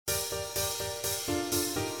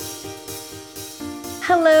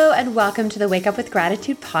Hello, and welcome to the Wake Up with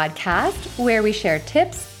Gratitude podcast, where we share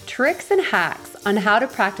tips, tricks, and hacks on how to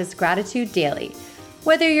practice gratitude daily.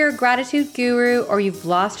 Whether you're a gratitude guru or you've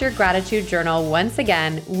lost your gratitude journal once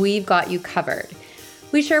again, we've got you covered.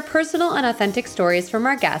 We share personal and authentic stories from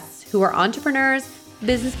our guests who are entrepreneurs,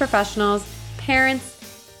 business professionals,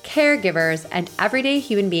 parents, caregivers, and everyday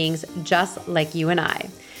human beings just like you and I.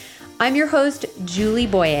 I'm your host, Julie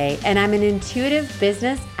Boyer, and I'm an intuitive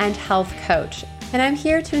business and health coach. And I'm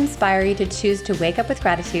here to inspire you to choose to wake up with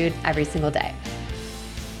gratitude every single day.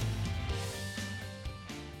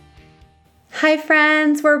 Hi,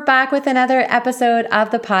 friends. We're back with another episode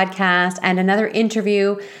of the podcast and another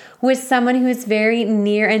interview with someone who is very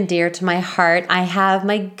near and dear to my heart. I have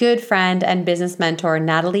my good friend and business mentor,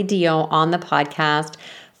 Natalie Dion, on the podcast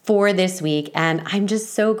for this week. And I'm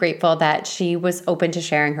just so grateful that she was open to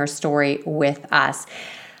sharing her story with us.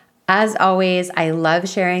 As always, I love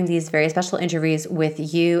sharing these very special interviews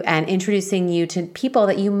with you and introducing you to people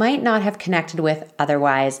that you might not have connected with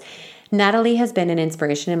otherwise. Natalie has been an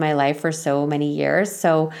inspiration in my life for so many years,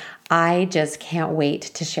 so I just can't wait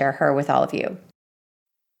to share her with all of you.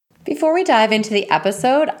 Before we dive into the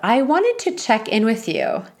episode, I wanted to check in with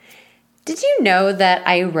you. Did you know that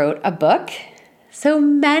I wrote a book? So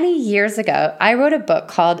many years ago, I wrote a book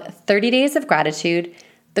called 30 Days of Gratitude,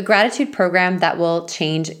 the gratitude program that will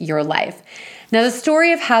change your life. Now, the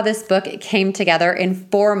story of how this book came together in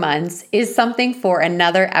 4 months is something for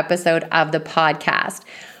another episode of the podcast.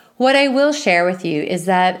 What I will share with you is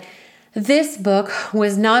that this book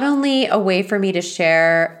was not only a way for me to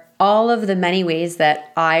share all of the many ways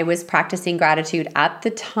that I was practicing gratitude at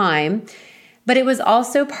the time, but it was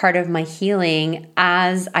also part of my healing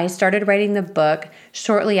as I started writing the book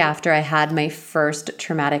shortly after I had my first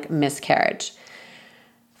traumatic miscarriage.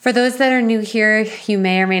 For those that are new here, you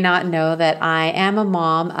may or may not know that I am a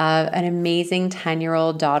mom of an amazing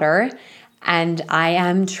 10-year-old daughter, and I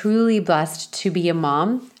am truly blessed to be a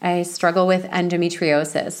mom. I struggle with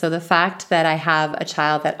endometriosis, so the fact that I have a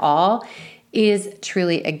child at all is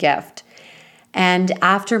truly a gift. And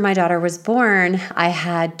after my daughter was born, I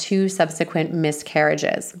had 2 subsequent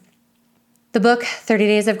miscarriages. The book, 30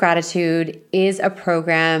 Days of Gratitude, is a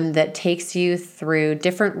program that takes you through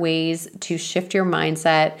different ways to shift your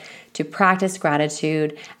mindset, to practice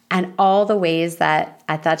gratitude, and all the ways that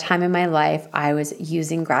at that time in my life, I was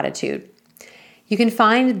using gratitude. You can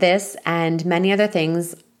find this and many other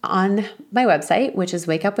things on my website, which is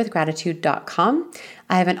wakeupwithgratitude.com.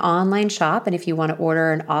 I have an online shop, and if you want to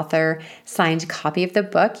order an author-signed copy of the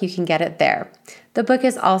book, you can get it there. The book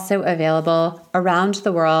is also available around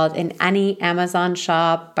the world in any Amazon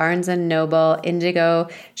shop, Barnes & Noble, Indigo,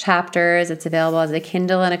 Chapters. It's available as a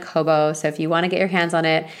Kindle and a Kobo, so if you want to get your hands on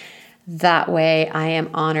it, that way I am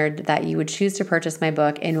honored that you would choose to purchase my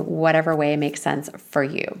book in whatever way makes sense for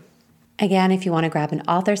you. Again, if you want to grab an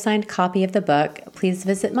author-signed copy of the book, please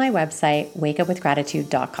visit my website,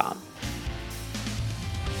 wakeupwithgratitude.com.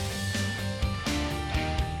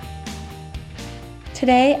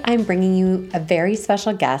 Today, I'm bringing you a very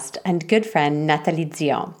special guest and good friend, Natalie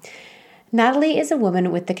Dion. Natalie is a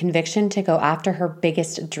woman with the conviction to go after her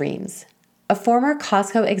biggest dreams. A former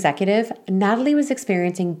Costco executive, Natalie was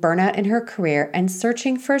experiencing burnout in her career and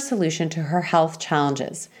searching for a solution to her health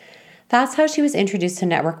challenges. That's how she was introduced to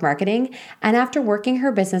network marketing, and after working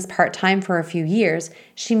her business part-time for a few years,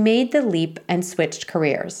 she made the leap and switched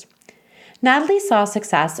careers. Natalie saw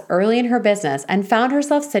success early in her business and found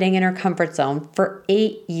herself sitting in her comfort zone for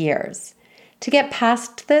 8 years. To get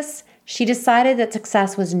past this, she decided that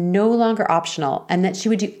success was no longer optional and that she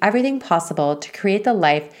would do everything possible to create the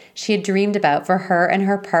life she had dreamed about for her and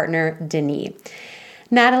her partner, Denis.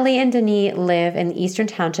 Natalie and Denis live in the eastern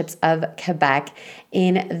townships of Quebec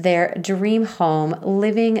in their dream home,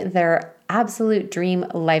 living their absolute dream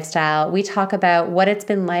lifestyle. We talk about what it's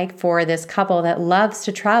been like for this couple that loves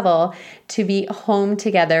to travel to be home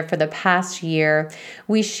together for the past year.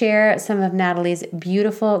 We share some of Natalie's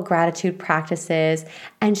beautiful gratitude practices,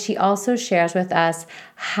 and she also shares with us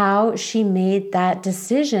how she made that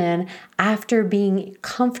decision after being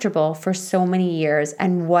comfortable for so many years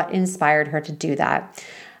and what inspired her to do that.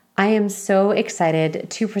 I am so excited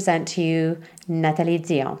to present to you Natalie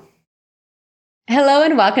Dion. Hello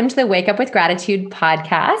and welcome to the Wake Up with Gratitude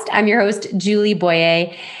podcast. I'm your host, Julie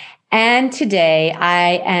Boyer, and today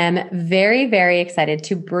I am very, very excited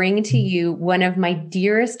to bring to you one of my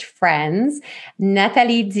dearest friends,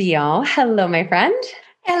 Natalie Dion. Hello, my friend.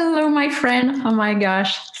 Hello, my friend. Oh my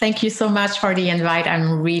gosh. Thank you so much for the invite.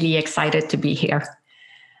 I'm really excited to be here.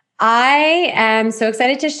 I am so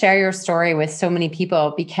excited to share your story with so many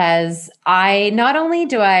people because not only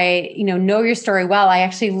do I, know your story well, I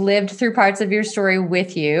actually lived through parts of your story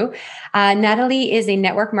with you. Natalie is a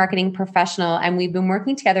network marketing professional, and we've been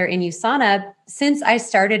working together in USANA since I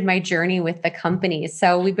started my journey with the company.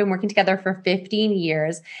 So we've been working together for 15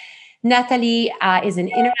 years. Natalie is an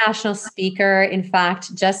international speaker. In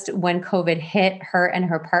fact, just when COVID hit, her and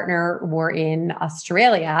her partner were in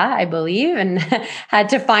Australia, I believe, and had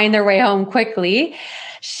to find their way home quickly.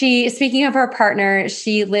 Speaking of her partner,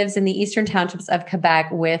 she lives in the eastern townships of Quebec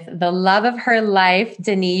with the love of her life,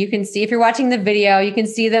 Denis. You can see, if you're watching the video, you can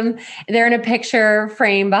see them. They're in a picture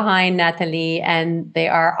frame behind Natalie, and they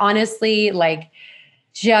are honestly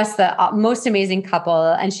just the most amazing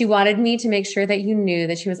couple. And she wanted me to make sure that you knew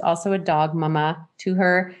that she was also a dog mama to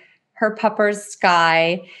her puppers,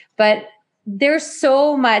 Sky. But there's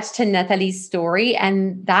so much to Natalie's story.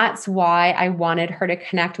 And that's why I wanted her to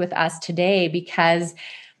connect with us today, because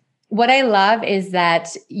what I love is that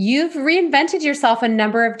you've reinvented yourself a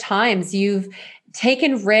number of times. You've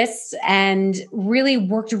taken risks and really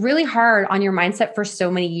worked really hard on your mindset for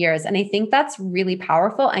so many years. And I think that's really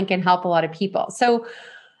powerful and can help a lot of people. So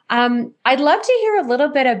I'd love to hear a little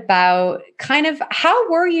bit about kind of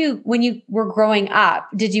how were you when you were growing up?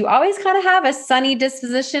 Did you always kind of have a sunny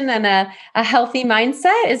disposition and a healthy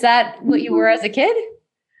mindset? Is that what you were as a kid?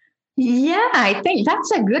 Yeah, I think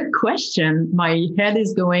that's a good question. My head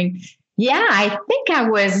is going, yeah, I think I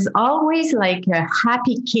was always like a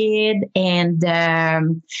happy kid. And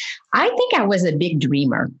I think I was a big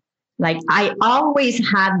dreamer. Like I always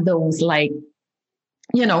had those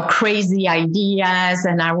crazy ideas.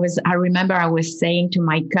 And I remember I was saying to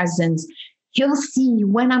my cousins, you'll see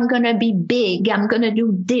when I'm going to be big, I'm going to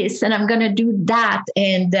do this and I'm going to do that.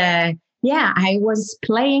 And I was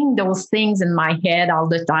playing those things in my head all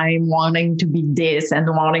the time, wanting to be this and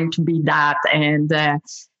wanting to be that. And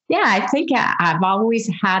I think I've always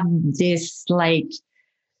had this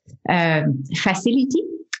facility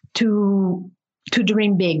to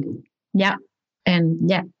dream big. Yeah. And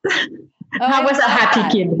yeah. I was a happy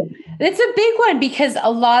kid. It's a big one because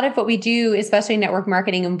a lot of what we do, especially network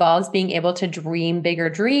marketing, involves being able to dream bigger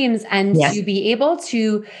dreams and to be able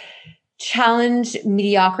to challenge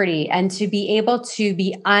mediocrity and to be able to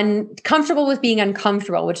be uncomfortable with being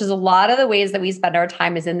uncomfortable, which is a lot of the ways that we spend our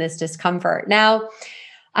time is in this discomfort. Now,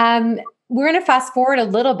 we're going to fast forward a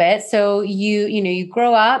little bit. So you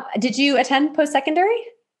grow up. Did you attend post-secondary?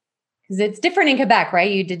 Because it's different in Quebec,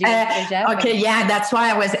 right? You did cégep? Okay, yeah, that's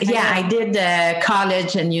why I was. Yeah, I did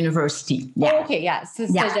college and university. Yeah. Oh, okay, yeah. So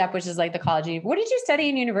cégep, which is like the college. What did you study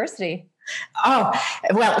in university? Oh,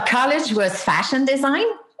 well, college was fashion design.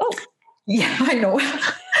 Oh, yeah, I know. And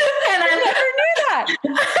I never knew that.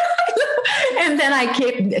 And then I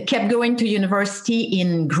kept going to university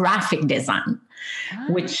in graphic design.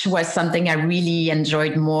 Which was something I really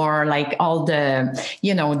enjoyed more, like all the,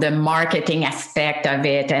 the marketing aspect of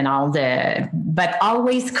it and but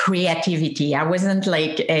always creativity. I wasn't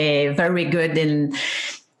very good in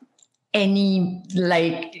any,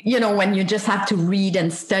 when you just have to read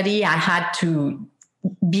and study, I had to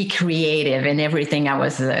be creative in everything I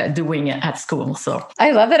was doing at school. So I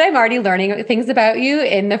love that I'm already learning things about you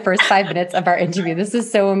in the first 5 minutes of our interview. This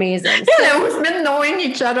is so amazing. Yeah, we've been knowing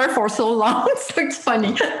each other for so long. So it's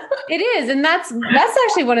funny. It is. And that's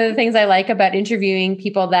actually one of the things I like about interviewing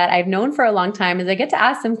people that I've known for a long time is I get to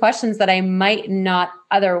ask them questions that I might not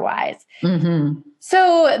otherwise. Mm-hmm.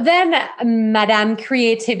 So then, Madame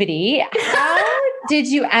Creativity, how did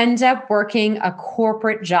you end up working a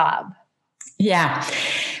corporate job? Yeah.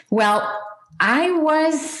 Well, I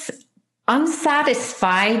was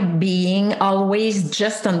unsatisfied being always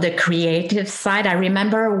just on the creative side. I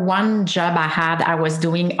remember one job I had, I was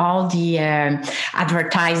doing all the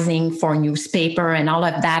advertising for newspaper and all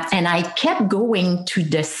of that. And I kept going to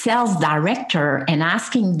the sales director and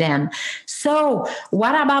asking them, so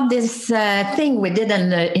what about this thing we did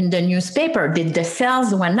in the newspaper? Did the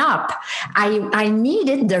sales went up? I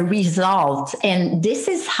needed the result. And this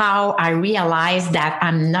is how I realized that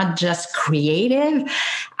I'm not just creative.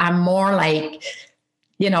 I'm more I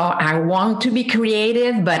want to be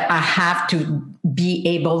creative, but I have to be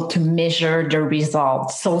able to measure the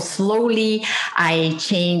results. So slowly I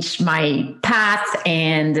changed my path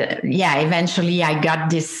and eventually I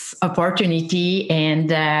got this opportunity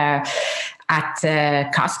and at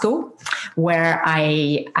Costco, where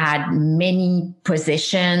I had many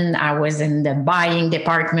positions. I was in the buying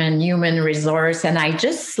department, human resource, and I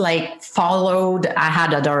just followed. I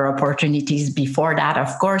had other opportunities before that,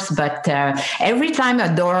 of course, but every time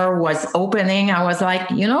a door was opening, I was like,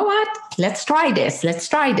 you know what? let's try this, let's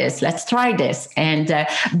try this, let's try this. And,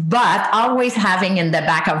 but always having in the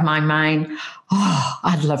back of my mind, oh,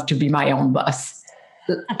 I'd love to be my own boss.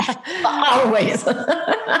 Always.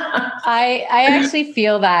 I actually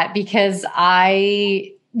feel that because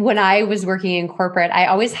when I was working in corporate, I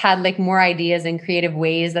always had like more ideas and creative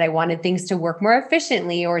ways that I wanted things to work more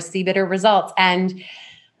efficiently or see better results. And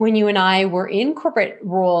when you and I were in corporate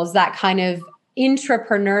roles, that kind of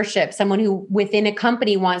intrapreneurship, someone who within a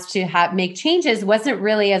company wants to make changes, wasn't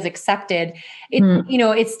really as accepted.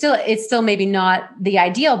 It's still maybe not the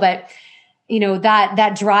ideal, but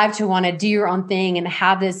that drive to want to do your own thing and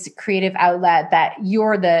have this creative outlet that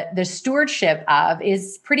you're the stewardship of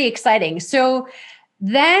is pretty exciting. So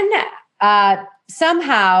then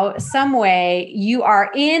somehow, some way, you are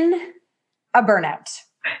in a burnout.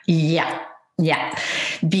 Yeah.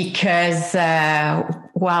 Because,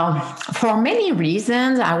 for many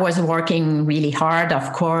reasons, I was working really hard.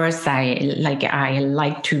 Of course, I like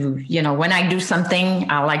to, when I do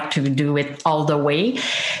something, I like to do it all the way.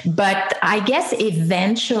 But I guess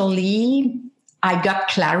eventually I got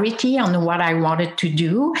clarity on what I wanted to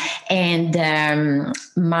do. And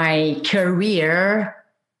my career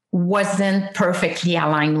wasn't perfectly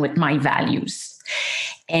aligned with my values.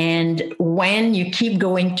 And when you keep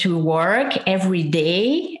going to work every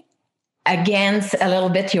day against a little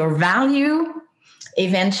bit your value,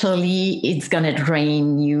 eventually it's going to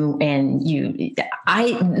drain you. And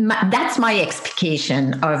that's my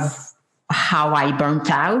explication of how I burnt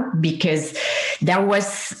out, because there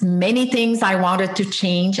was many things I wanted to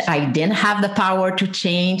change. I didn't have the power to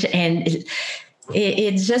change. And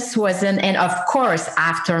it just wasn't. And of course,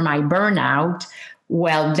 after my burnout,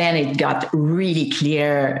 well, then it got really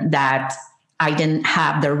clear that I didn't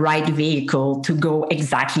have the right vehicle to go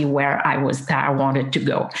exactly where I wanted to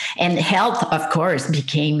go. And health, of course,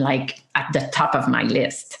 became like at the top of my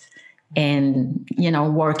list. And,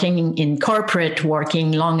 working in corporate,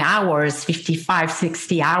 working long hours, 55,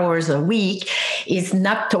 60 hours a week is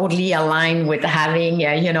not totally aligned with having,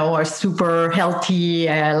 a super healthy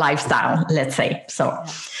lifestyle, let's say. So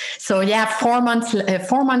yeah, 4 months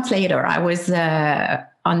later, I was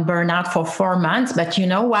on burnout for 4 months. But you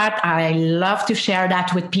know what? I love to share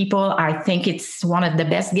that with people. I think it's one of the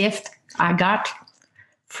best gifts I got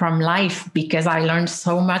from life, because I learned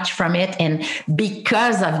so much from it. And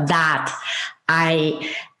because of that, I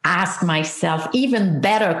asked myself even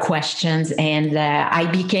better questions. And I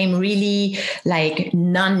became really like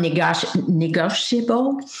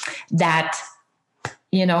non-negotiable that,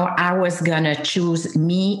 I was going to choose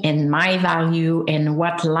me and my value and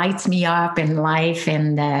what lights me up in life.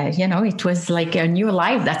 And, it was like a new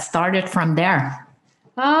life that started from there.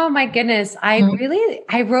 Oh my goodness. I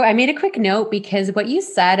made a quick note, because what you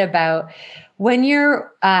said about when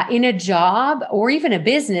you're in a job or even a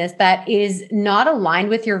business that is not aligned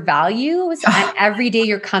with your values and every day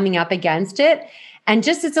you're coming up against it, and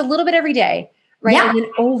just, it's a little bit every day, right? Yeah. And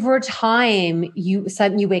then over time, you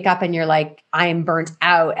wake up and you're like, I am burnt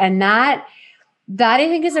out. And that I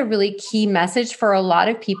think is a really key message for a lot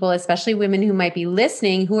of people, especially women who might be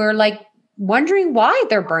listening, who are like, wondering why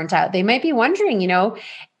they're burnt out. They might be wondering,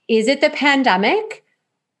 is it the pandemic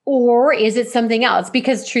or is it something else?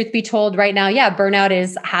 Because truth be told right now, burnout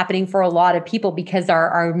is happening for a lot of people because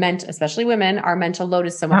our especially women, our mental load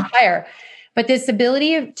is so much higher. But this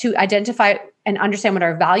ability to identify and understand what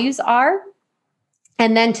our values are,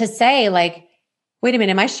 and then to say like, wait a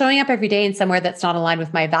minute, am I showing up every day in somewhere that's not aligned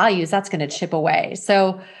with my values? That's going to chip away.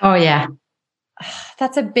 So, oh yeah,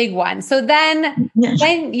 that's a big one. So then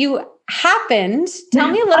when you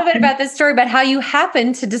tell me a little bit about this story, about how you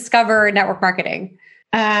happened to discover network marketing.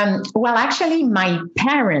 Well, actually, my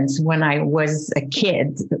parents, when I was a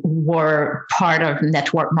kid, were part of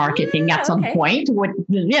network marketing at some point, with,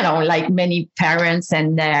 like many parents.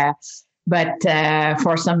 And but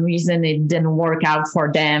for some reason, it didn't work out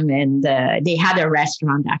for them. And they had a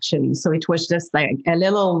restaurant, actually. So it was just like a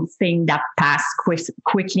little thing that passed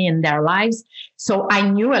quickly in their lives. So I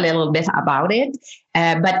knew a little bit about it.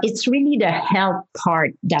 But it's really the health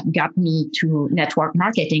part that got me to network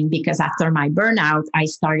marketing, because after my burnout, I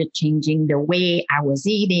started changing the way I was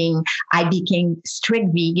eating. I became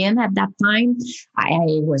strict vegan at that time.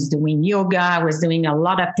 I was doing yoga. I was doing a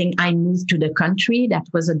lot of things. I moved to the country. That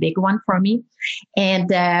was a big one for me. And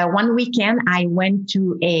one weekend, I went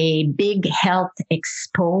to a big health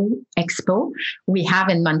expo we have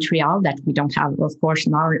in Montreal that we don't have, of course,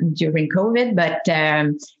 now during COVID. But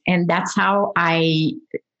and that's how I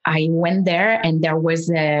went there, and there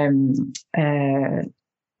was a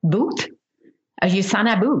booth, a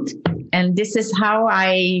USANA booth. And this is how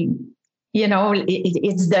I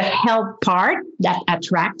it's the health part that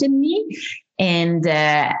attracted me. And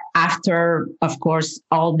after, of course,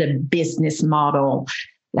 all the business model,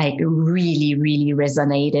 like really, really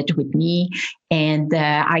resonated with me. And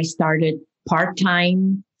I started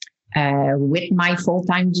part-time with my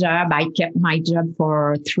full-time job. I kept my job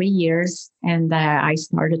for 3 years and I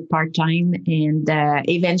started part-time. And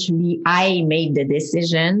eventually I made the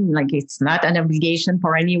decision, like it's not an obligation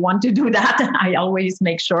for anyone to do that. I always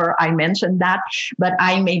make sure I mention that, but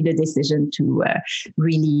I made the decision to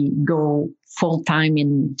really go full-time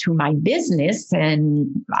into my business. And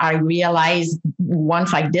I realized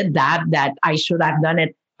once I did that I should have done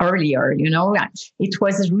it earlier. It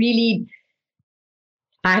was really,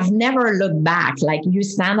 I've never looked back. Like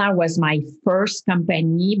USANA was my first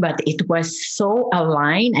company, but it was so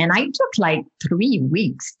aligned. And I took like 3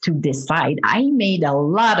 weeks to decide. I made a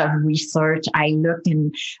lot of research. I looked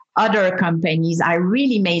in other companies. I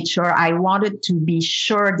really made sure I wanted to be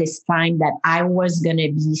sure this time that I was going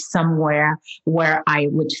to be somewhere where I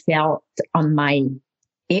would feel on my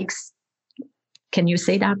X. Can you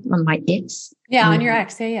say that? On my X? Yeah, on your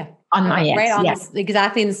X. Yeah. On my X. Right on this,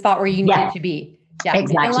 exactly in the spot where you needed to be. Yeah,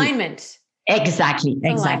 exactly. Alignment. Exactly.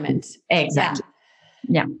 Alignment. Exactly.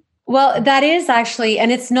 Yeah. Well, that is actually,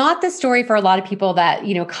 and it's not the story for a lot of people that,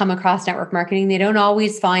 come across network marketing. They don't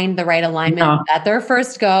always find the right alignment at their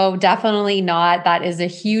first go. Definitely not. That is a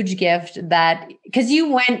huge gift because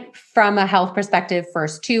you went from a health perspective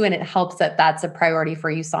first too, and it helps that that's a priority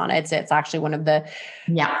for USANA. It's actually one of the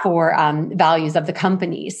 4 values of the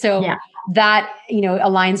company. So that,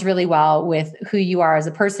 aligns really well with who you are as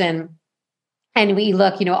a person. And we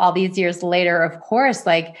look, all these years later, of course,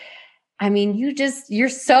 like, I mean, you're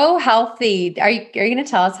so healthy. Are you going to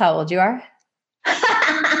tell us how old you are?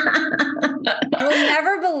 You'll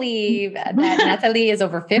never believe that Nathalie is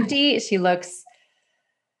over 50. She looks...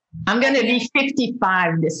 I'm going to be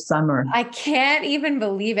 55 this summer. I can't even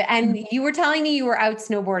believe it. And you were telling me you were out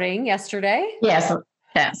snowboarding yesterday. Yes.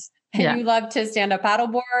 And you love to stand up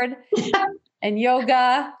paddleboard. And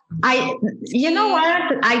yoga. You know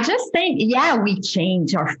what? I just think, we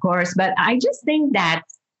change, of course, but I just think that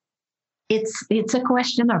it's a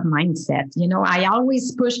question of mindset. I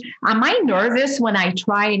always push. Am I nervous when I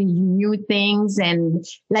try new things? And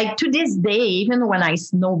like to this day, even when I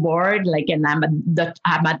snowboard, like, and I'm at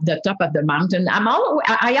the top of the mountain,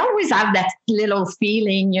 I always have that little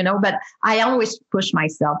feeling, but I always push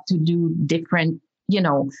myself to do different,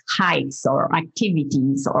 hikes or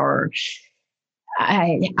activities or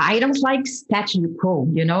I don't like statu quo.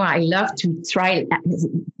 I love to try.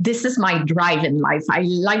 This is my drive in life. I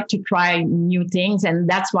like to try new things. And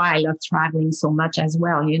that's why I love traveling so much as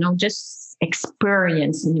well. Just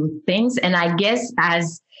experience new things. And I guess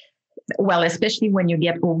especially when you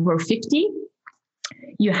get over 50,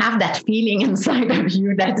 you have that feeling inside of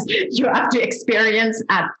you that you have to experience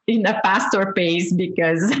in a faster pace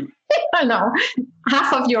because,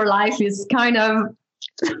 half of your life is kind of...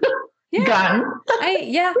 gone.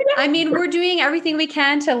 I mean, we're doing everything we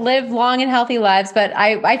can to live long and healthy lives, but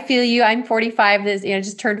I feel you. I'm 45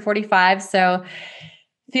 just turned 45. So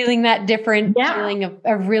feeling that different feeling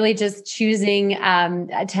of really just choosing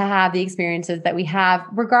to have the experiences that we have,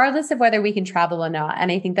 regardless of whether we can travel or not.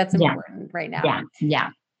 And I think that's important right now. Yeah.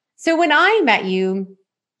 So when I met you,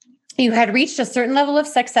 you had reached a certain level of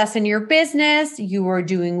success in your business. You were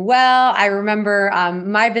doing well. I remember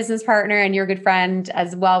my business partner and your good friend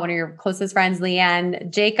as well, one of your closest friends, Leanne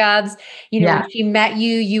Jacobs, when she met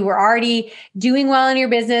you, you were already doing well in your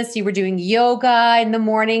business. You were doing yoga in the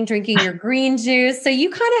morning, drinking your green juice. So you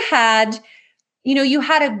kind of had, you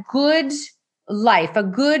had a good life, a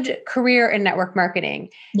good career in network marketing.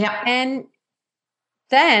 Yeah. And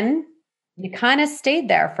then you kind of stayed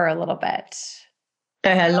there for a little bit.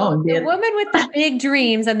 The woman with the big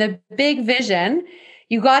dreams and the big vision,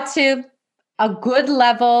 you got to a good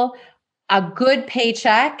level, a good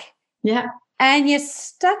paycheck. Yeah. And you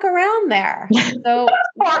stuck around there. So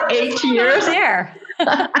for 8 years there.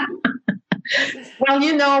 Well,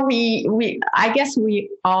 I guess we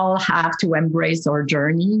all have to embrace our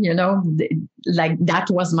journey, like that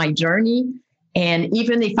was my journey. And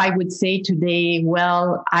even if I would say today,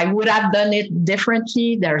 well, I would have done it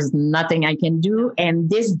differently, there's nothing I can do. And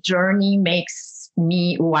this journey makes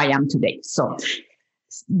me who I am today. So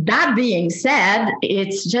that being said,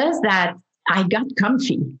 it's just that I got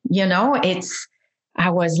comfy, I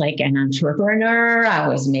was like an entrepreneur. I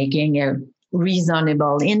was making a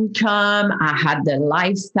reasonable income. I had the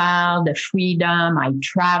lifestyle, the freedom. I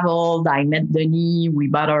traveled. I met Denis. We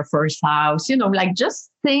bought our first house, like just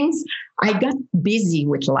things. I got busy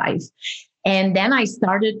with life. And then I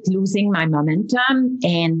started losing my momentum.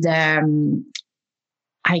 And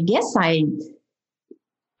I guess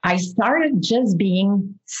I started just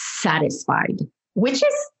being satisfied, which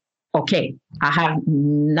is okay. I have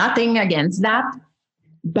nothing against that.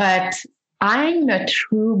 But I'm a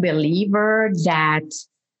true believer that,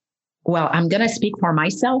 well, I'm going to speak for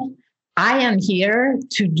myself. I am here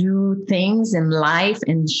to do things in life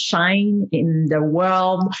and shine in the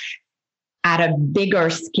world at a bigger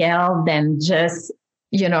scale than just,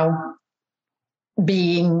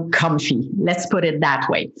 being comfy. Let's put it that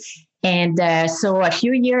way. And so a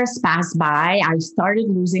few years passed by, I started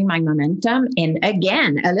losing my momentum. And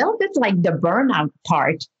again, a little bit like the burnout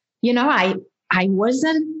part, I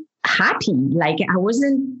wasn't happy. Like I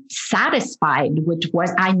wasn't satisfied,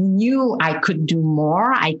 I knew I could do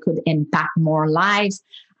more. I could impact more lives.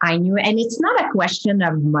 I knew, and it's not a question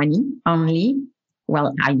of money only.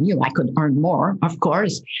 Well, I knew I could earn more, of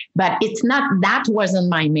course, but that wasn't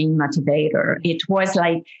my main motivator. It was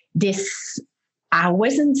like this, I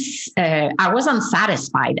was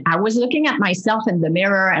unsatisfied. I was looking at myself in the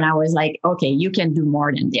mirror and I was like, okay, you can do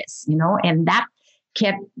more than this, and that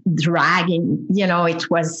kept dragging, it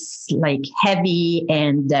was like heavy.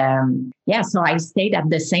 And so I stayed at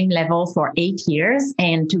the same level for 8 years.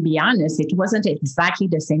 And to be honest, it wasn't exactly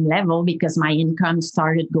the same level because my income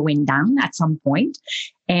started going down at some point.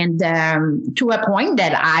 And to a point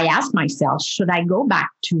that I asked myself, should I go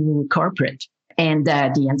back to corporate? And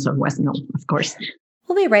the answer was no, of course.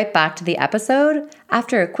 We'll be right back to the episode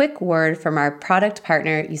after a quick word from our product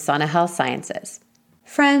partner, USANA Health Sciences.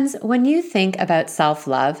 Friends, when you think about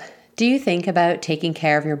self-love, do you think about taking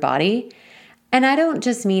care of your body? And I don't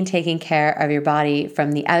just mean taking care of your body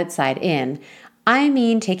from the outside in. I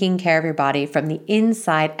mean taking care of your body from the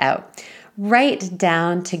inside out, right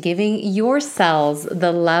down to giving your cells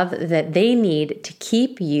the love that they need to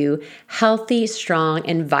keep you healthy, strong,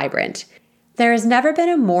 and vibrant. There has never been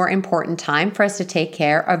a more important time for us to take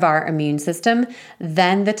care of our immune system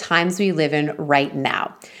than the times we live in right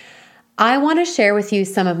now. I want to share with you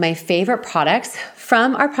some of my favorite products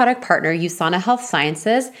from our product partner, USANA Health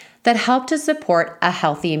Sciences, that help to support a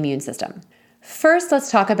healthy immune system. First,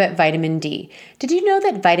 let's talk about vitamin D. Did you know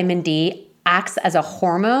that vitamin D acts as a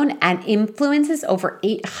hormone and influences over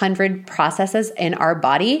 800 processes in our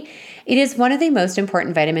body? It is one of the most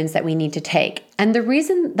important vitamins that we need to take. And the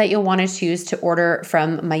reason that you'll want to choose to order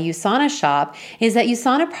from my USANA shop is that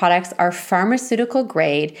USANA products are pharmaceutical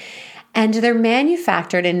grade and they're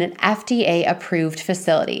manufactured in an FDA-approved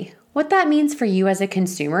facility. What that means for you as a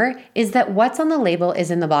consumer is that what's on the label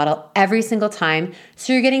is in the bottle every single time,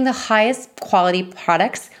 so you're getting the highest quality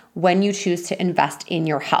products when you choose to invest in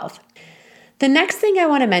your health. The next thing I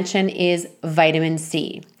want to mention is vitamin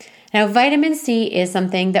C. Now, vitamin C is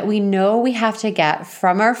something that we know we have to get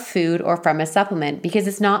from our food or from a supplement because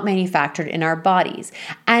it's not manufactured in our bodies.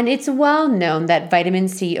 And it's well known that vitamin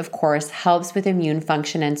C, of course, helps with immune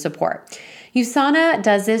function and support. USANA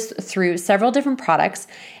does this through several different products.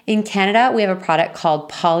 In Canada, we have a product called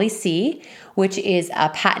Poly-C, which is a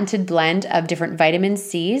patented blend of different vitamin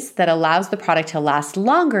C's that allows the product to last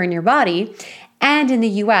longer in your body. And in the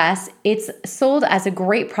US, it's sold as a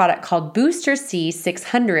great product called Booster C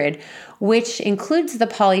 600, which includes the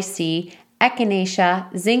Poly-C,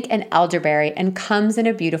 echinacea, zinc, and elderberry, and comes in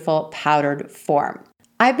a beautiful powdered form.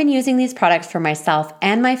 I've been using these products for myself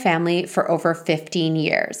and my family for over 15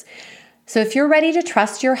 years. So if you're ready to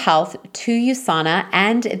trust your health to USANA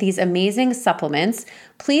and these amazing supplements,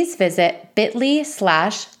 please visit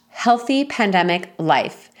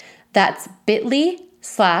bit.ly/healthypandemiclife. That's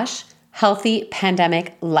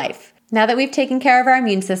bit.ly/healthypandemiclife. Now that we've taken care of our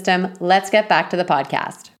immune system, let's get back to the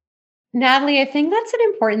podcast. Natalie, I think that's an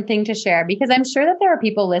important thing to share because I'm sure that there are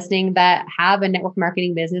people listening that have a network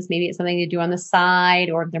marketing business. Maybe it's something they do on the side,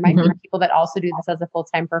 or there might be people that also do this as a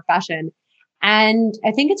full-time profession. And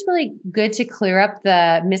I think it's really good to clear up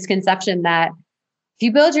the misconception that if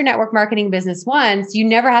you build your network marketing business once, you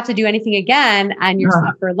never have to do anything again and you're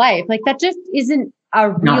set for life. Like that just isn't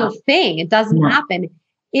a real thing. It doesn't happen.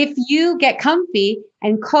 If you get comfy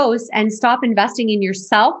and coast and stop investing in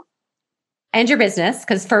yourself and your business,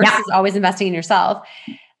 because first is always investing in yourself,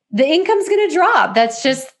 the income's going to drop. That's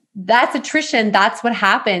attrition. That's what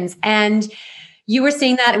happens. And you were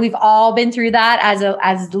seeing that. We've all been through that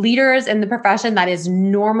as leaders in the profession. That is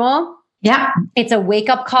normal. Yeah. It's a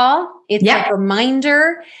wake-up call. It's a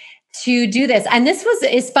reminder to do this. And this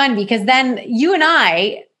is fun because then you and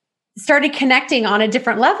I started connecting on a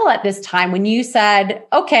different level at this time when you said,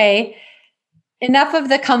 okay, enough of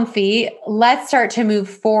the comfy, let's start to move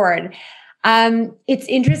forward. It's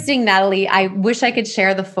interesting, Natalie. I wish I could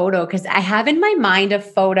share the photo because I have in my mind a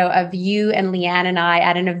photo of you and Leanne and I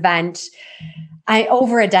at an event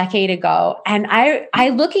over a decade ago. And I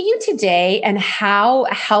look at you today and how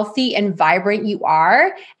healthy and vibrant you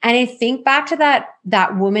are. And I think back to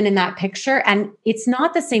that woman in that picture, and it's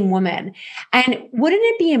not the same woman. And wouldn't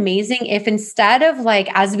it be amazing if instead of like,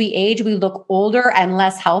 as we age, we look older and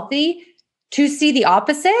less healthy, to see the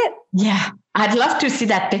opposite? Yeah. I'd love to see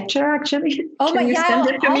that picture, actually. Oh my God. Send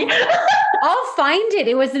it to me? I'll find it.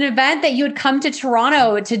 It was an event that you had come to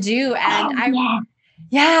Toronto to do. And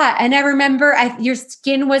yeah. And I remember your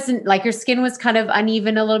skin was kind of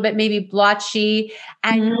uneven a little bit, maybe blotchy.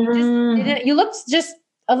 And you looked just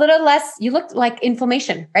a little less, you looked like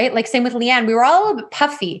inflammation, right? Like same with Leanne. We were all a little bit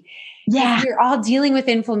puffy. Yeah. We're all dealing with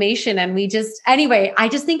inflammation. And anyway, I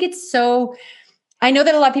just think it's so, I know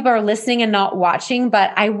that a lot of people are listening and not watching,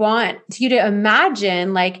 but I want you to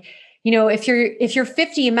imagine, like, you know, if you're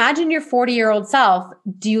 50, imagine your 40-year-old self.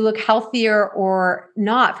 Do you look healthier or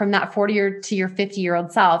not from that 40 to your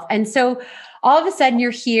 50-year-old self? And so all of a sudden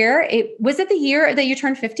you're here. Was it the year that you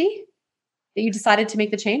turned 50 that you decided to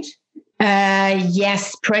make the change?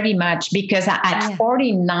 Yes, pretty much. Because at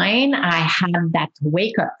 49, I had that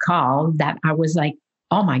wake up call that I was like,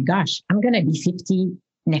 oh my gosh, I'm going to be 50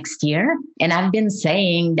 next year. And I've been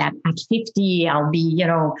saying that at 50, I'll be, you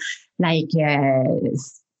know, like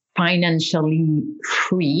financially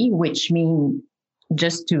free, which means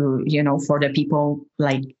just to, you know, for the people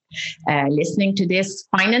like listening to this,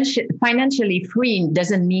 financially free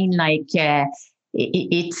doesn't mean like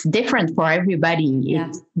it's different for everybody. Yeah.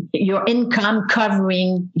 It's your income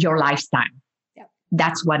covering your lifestyle. Yeah.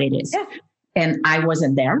 That's what it is. Yeah. And I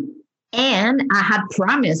wasn't there. And I had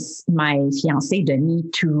promised my fiancé, Denis,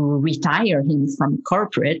 to retire him from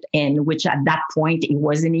corporate, and which at that point, he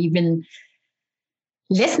wasn't even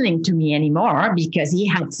listening to me anymore because he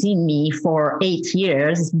had seen me for 8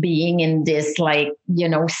 years being in this, like, you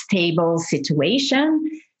know, stable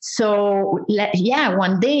situation. So yeah,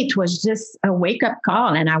 one day it was just a wake up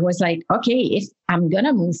call. And I was like, okay, if I'm going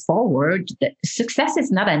to move forward, success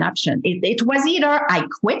is not an option. It was either I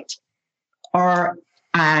quit or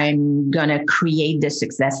I'm going to create the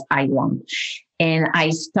success I want. And I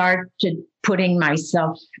started putting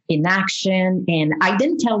myself in action. And I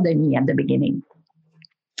didn't tell Denis at the beginning.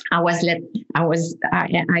 I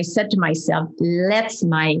said to myself,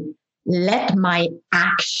 let my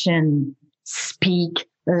action speak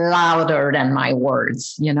louder than my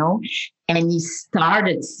words, you know? And he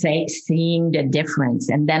started seeing the difference.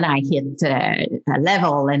 And then I hit a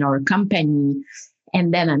level in our company,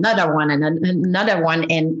 and then another one and another one.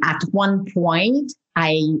 And at one point,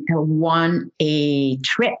 I won a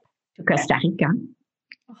trip to Costa Rica.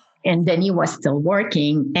 And then he was still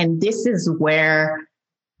working. And this is where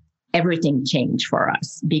everything changed for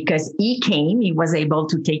us, because he was able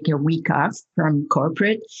to take a week off from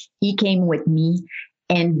corporate. He came with me,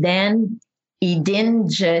 and then he didn't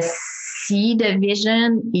just see the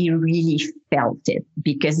vision, he really felt it,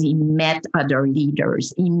 because he met other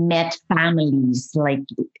leaders. He met families like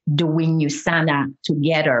doing USANA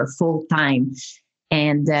together full time.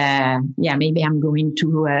 And maybe I'm going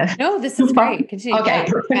to... No, this is great. Continue. Okay,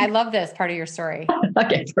 I love this part of your story.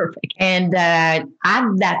 Okay, perfect. And at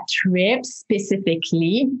that trip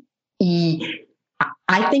specifically,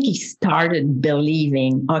 I think he started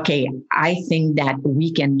believing, okay, I think that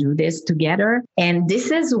we can do this together. And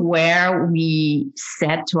this is where we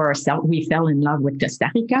said to ourselves, we fell in love with Costa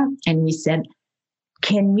Rica, and we said,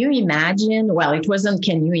 can you imagine? Well, it wasn't,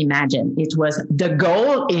 can you imagine? It was, the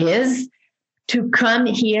goal is to come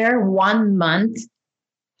here 1 month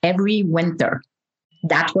every winter.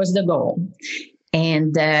 That was the goal.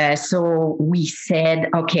 And so we said,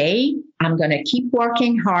 okay, I'm going to keep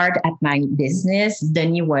working hard at my business.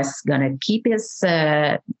 Denis was going to keep his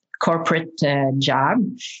corporate job,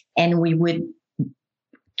 and we would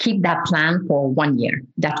keep that plan for 1 year.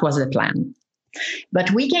 That was the plan.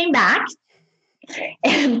 But we came back,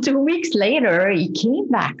 and 2 weeks later, he came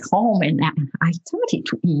back home, and I thought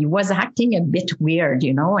he was acting a bit weird,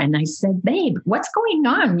 you know. And I said, babe, what's going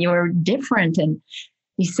on? You're different. And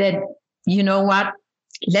he said, you know what?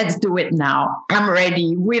 Let's do it now. I'm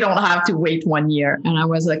ready. We don't have to wait 1 year. And I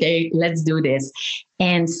was like, okay, let's do this.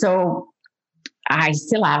 And so I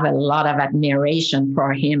still have a lot of admiration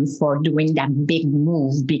for him for doing that big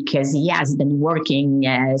move, because he has been working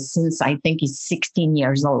since I think he's 16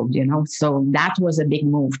 years old, you know. So that was a big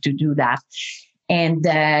move to do that. And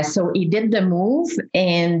so he did the move.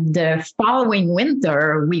 And the following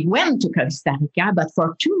winter, we went to Costa Rica, but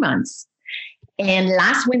for 2 months. And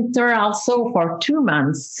last winter also for 2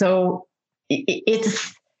 months. So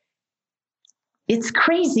it's it's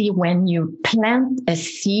crazy when you plant a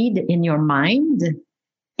seed in your mind.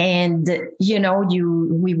 And,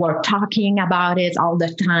 we were talking about it all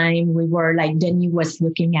the time. We were like, Denis was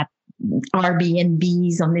looking at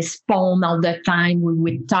Airbnbs on his phone all the time. We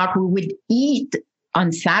would talk, we would eat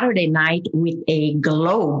on Saturday night with a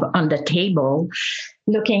globe on the table,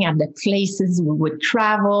 looking at the places we would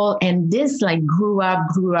travel. And this like grew up.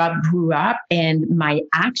 And my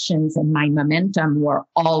actions and my momentum were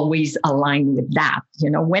always aligned with that.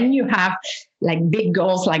 When you have like big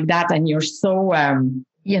goals like that and you're so,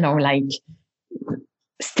 like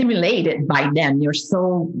stimulated by them, you're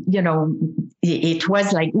so, it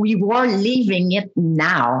was like we were living it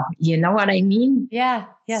now. You know what I mean? Yeah.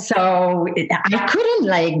 Yes. So I couldn't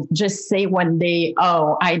like just say one day,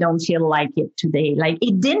 oh, I don't feel like it today. Like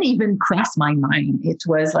it didn't even cross my mind. It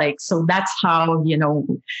was like, so that's how,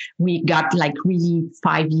 we got like really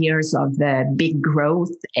 5 years of big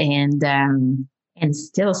growth and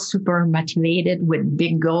still super motivated with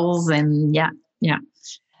big goals. And yeah.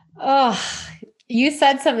 Oh, you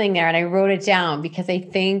said something there and I wrote it down because I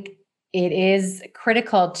think it is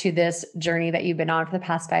critical to this journey that you've been on for the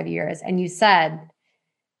past 5 years. And you said,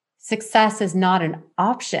 success is not an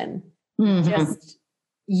option. Mm-hmm.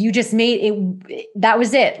 You just made it. That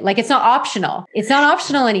was it. Like, it's not optional. It's not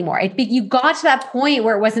optional anymore. You got to that point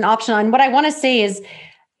where it wasn't optional. And what I want to say is,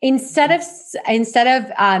 instead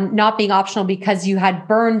of not being optional because you had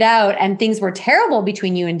burned out and things were terrible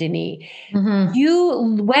between you and Denis, mm-hmm.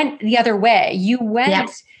 you went the other way. You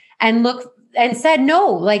went and looked and said, no,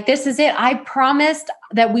 like, this is it. I promised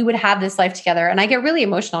that we would have this life together. And I get really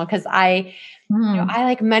emotional because I,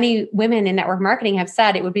 like many women in network marketing have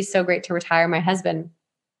said, it would be so great to retire my husband,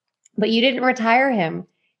 but you didn't retire him.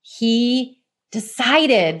 He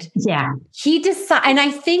decided. Yeah. And I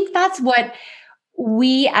think that's what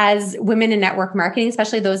we as women in network marketing,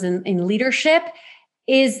 especially those in leadership,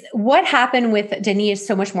 is what happened with Denis is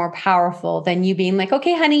so much more powerful than you being like,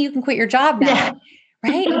 okay, honey, you can quit your job now. Yeah.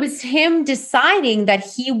 Right? It was him deciding that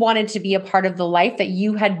he wanted to be a part of the life that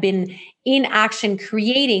you had been in action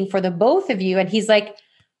creating for the both of you. And he's like,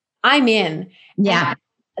 I'm in. Yeah.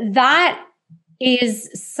 And that is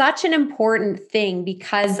such an important thing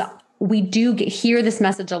because we do hear this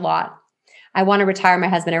message a lot. I want to retire my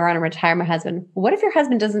husband. I want to retire my husband. What if your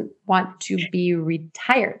husband doesn't want to be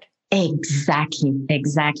retired? Exactly.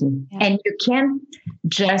 Yeah. And you can't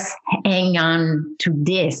just hang on to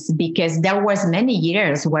this because there was many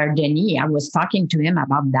years where Denis, I was talking to him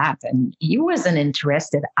about that and he wasn't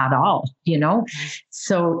interested at all,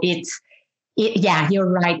 So yeah, you're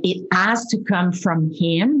right. It has to come from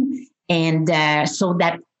him. And so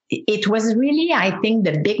that it was really, I think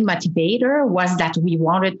the big motivator was that we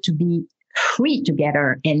wanted to be free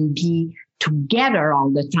together and be together all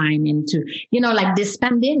the time. And to, like this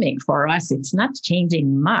pandemic for us, it's not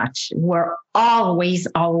changing much. We're always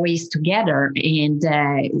together. And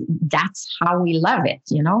that's how we love it.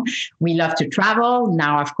 We love to travel.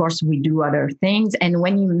 Now, of course, we do other things. And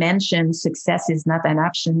when you mention success is not an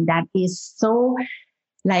option, that is so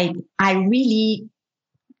like, I really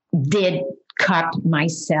did cut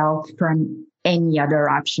myself from any other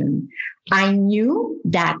option. I knew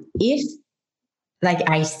that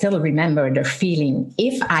I still remember the feeling,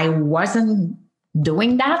 if I wasn't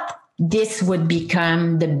doing that, this would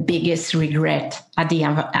become the biggest regret at the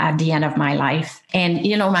end of my life. And,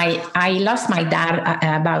 I lost my dad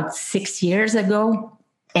about 6 years ago.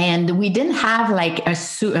 And we didn't have like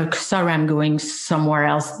sorry, I'm going somewhere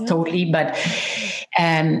else totally, but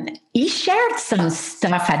he shared some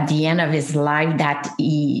stuff at the end of his life that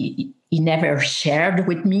he never shared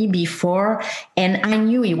with me before. And I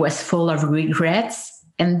knew he was full of regrets.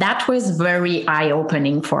 And that was very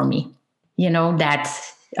eye-opening for me. That,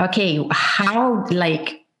 okay, how,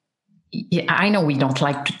 I know we don't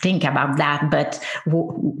like to think about that, but,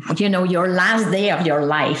 your last day of your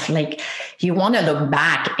life, you want to look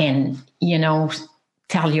back and,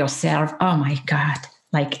 tell yourself, oh my God,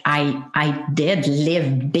 I did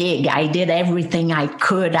live big. I did everything I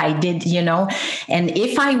could. I did, and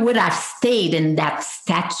if I would have stayed in that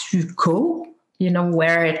statu quo,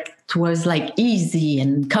 where it was easy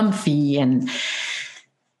and comfy, and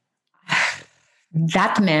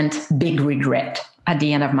that meant big regret at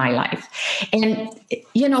the end of my life. And,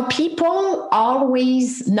 people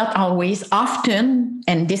often,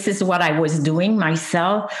 and this is what I was doing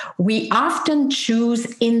myself, we often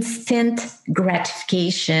choose instant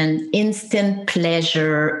gratification, instant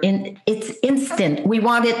pleasure. It's instant. We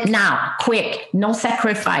want it now, quick, no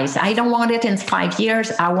sacrifice. I don't want it in 5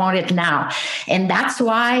 years. I want it now. And that's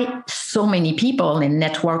why so many people in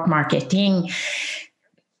network marketing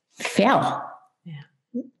fail.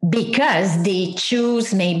 because they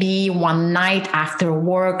choose maybe one night after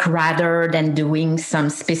work rather than doing some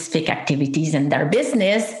specific activities in their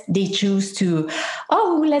business. They choose to,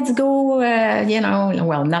 oh, let's go,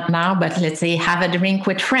 well, not now, but let's say have a drink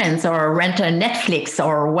with friends or rent a Netflix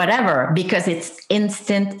or whatever, because it's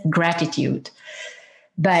instant gratitude.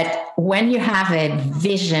 But when you have a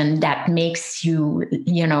vision that makes you,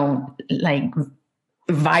 like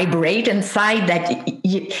vibrate inside,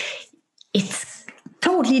 it's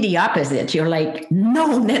totally the opposite. You're like,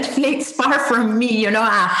 no, Netflix, far from me.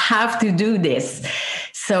 I have to do this.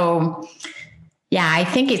 So, yeah, I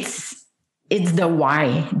think it's the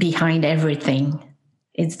why behind everything.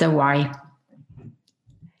 It's the why.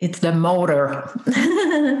 It's the motor.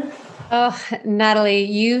 Oh, Natalie,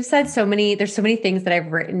 you've said there's so many things that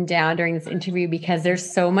I've written down during this interview because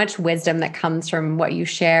there's so much wisdom that comes from what you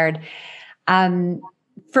shared.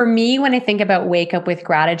 For me, when I think about wake up with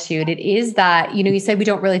gratitude, it is that, you said we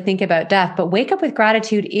don't really think about death, but wake up with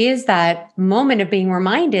gratitude is that moment of being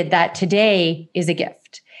reminded that today is a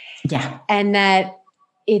gift. Yeah. And that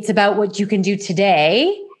it's about what you can do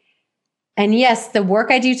today. And yes, the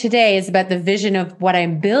work I do today is about the vision of what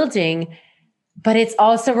I'm building, but it's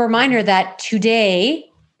also a reminder that today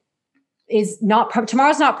is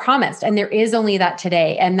tomorrow's not promised. And there is only that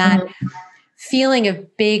today. And that feeling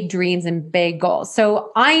of big dreams and big goals.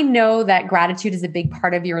 So I know that gratitude is a big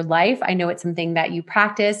part of your life. I know it's something that you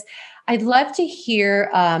practice. I'd love to hear,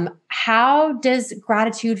 how does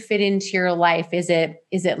gratitude fit into your life? Is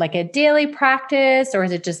it like a daily practice, or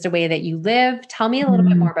is it just a way that you live? Tell me a little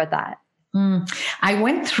bit more about that. I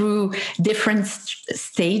went through different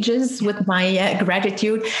stages with my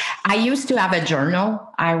gratitude. I used to have a journal.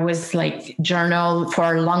 I was like journal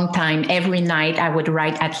for a long time. Every night I would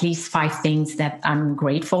write at least 5 things that I'm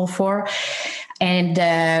grateful for.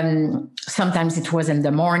 And sometimes it was in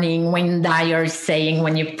the morning. Wayne Dyer is saying,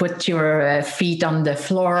 when you put your feet on the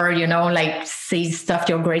floor, like say stuff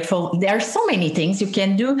you're grateful. There are so many things you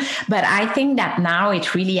can do. But I think that now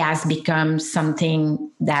it really has become something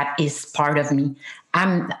that is part of me.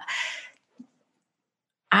 I'm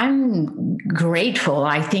grateful,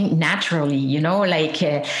 I think, naturally,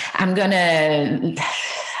 I'm going to...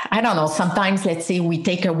 I don't know, sometimes let's say we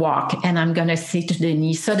take a walk and I'm going to say to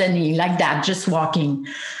Denis, suddenly like that, just walking,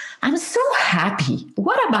 I'm so happy.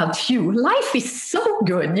 What about you? Life is so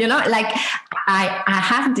good. Like I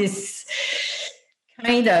have this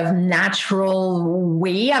kind of natural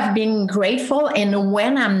way of being grateful. And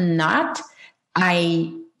when I'm not,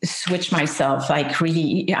 I switch myself. Like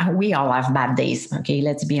really, we all have bad days. Okay,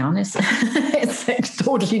 let's be honest. It's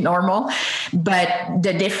totally normal. But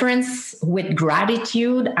the difference with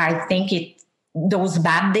gratitude, I think those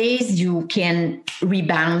bad days, you can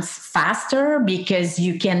rebound faster because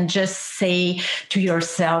you can just say to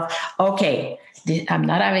yourself, okay, I'm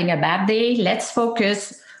not having a bad day. Let's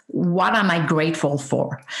focus. What am I grateful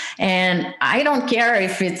for? And I don't care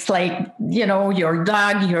if it's like, your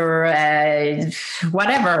dog, your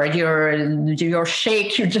whatever, your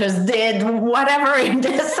shake you just did, whatever. It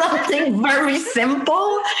is something very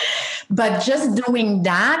simple, but just doing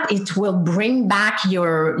that, it will bring back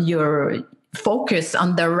your focus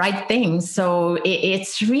on the right thing. So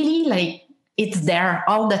it's really like, it's there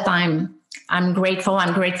all the time. I'm grateful.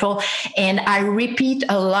 And I repeat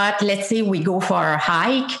a lot. Let's say we go for a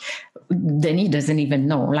hike. Denis doesn't even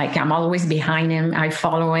know. Like I'm always behind him. I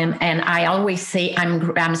follow him. And I always say,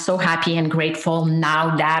 I'm so happy and grateful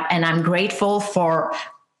now that, and I'm grateful for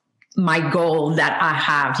my goal that I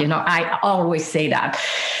have. I always say that.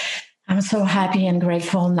 I'm so happy and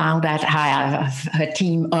grateful now that I have a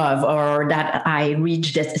team of, or that I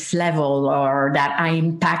reached this level, or that I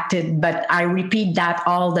impacted. But I repeat that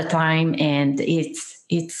all the time, and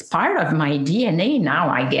it's part of my DNA now,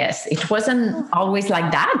 I guess. It wasn't always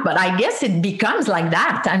like that, but I guess it becomes like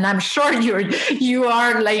that. And I'm sure you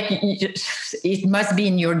are like, it must be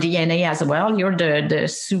in your DNA as well. You're the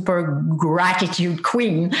super gratitude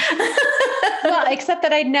queen. Well, except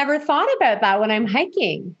that I'd never thought about that when I'm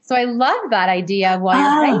hiking. So I love that idea while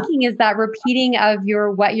you're hiking, is that repeating of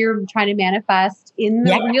what you're trying to manifest in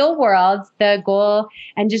the real world, the goal,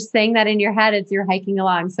 and just saying that in your head as you're hiking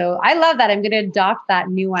along. So I love that. I'm going to adopt that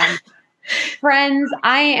new one. Friends,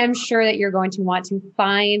 I am sure that you're going to want to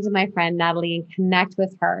find my friend Natalie and connect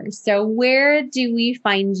with her. So where do we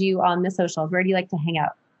find you on the socials? Where do you like to hang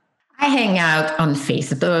out? I hang out on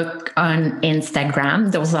Facebook, on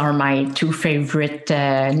Instagram. Those are my 2 favorite,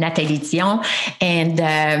 Nathalie Dion, and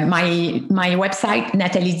my website,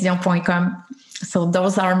 nataliedion.com. So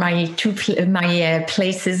those are my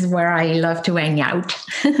places where I love to hang out.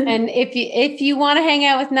 And if you want to hang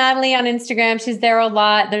out with Natalie on Instagram, she's there a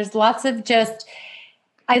lot. There's lots of just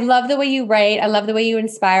I love the way you write. I love the way you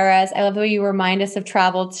inspire us. I love the way you remind us of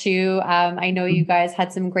travel too. I know you guys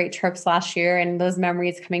had some great trips last year, and those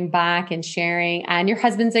memories coming back and sharing. And your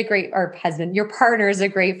your partner is a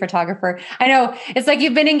great photographer. I know it's like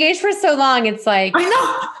you've been engaged for so long. It's like, I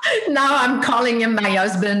know. Now I'm calling him my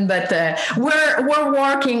husband, but we're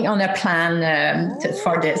working on a plan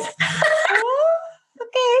for this. Okay.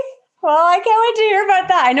 Well, I can't wait to hear about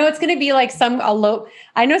that. I know it's going to be like some elope.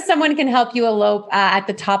 I know someone can help you elope at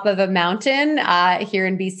the top of a mountain here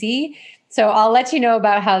in BC. So I'll let you know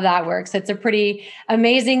about how that works. It's a pretty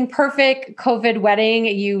amazing, perfect COVID wedding.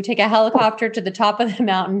 You take a helicopter to the top of the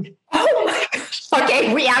mountain. Oh my gosh.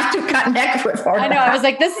 Okay, we have to connect with her. I know. I was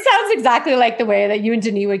like, this sounds exactly like the way that you and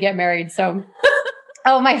Denis would get married. So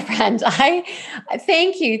oh, my friend, I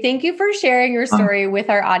thank you. Thank you for sharing your story with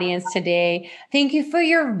our audience today. Thank you for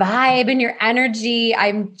your vibe and your energy.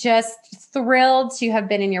 I'm just thrilled to have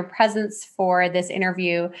been in your presence for this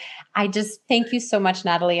interview. I just thank you so much,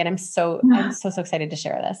 Natalie. And I'm so excited to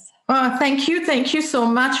share this. Oh, thank you. Thank you so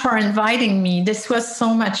much for inviting me. This was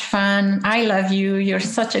so much fun. I love you. You're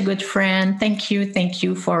such a good friend. Thank you. Thank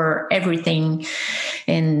you for everything.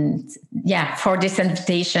 And yeah, for this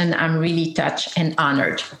invitation, I'm really touched and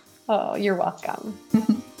honored. Oh, you're welcome.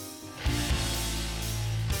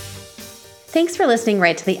 Thanks for listening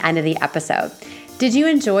right to the end of the episode. Did you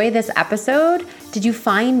enjoy this episode? Did you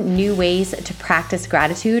find new ways to practice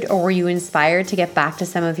gratitude, or were you inspired to get back to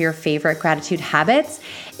some of your favorite gratitude habits?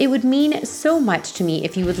 It would mean so much to me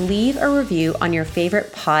if you would leave a review on your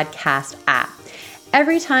favorite podcast app.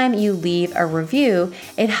 Every time you leave a review,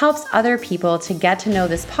 it helps other people to get to know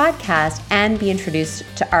this podcast and be introduced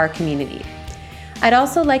to our community. I'd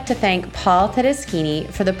also like to thank Paul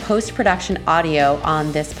Tedeschini for the post-production audio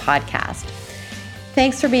on this podcast.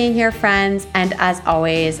 Thanks for being here, friends. And as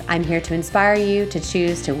always, I'm here to inspire you to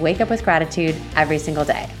choose to wake up with gratitude every single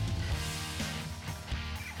day.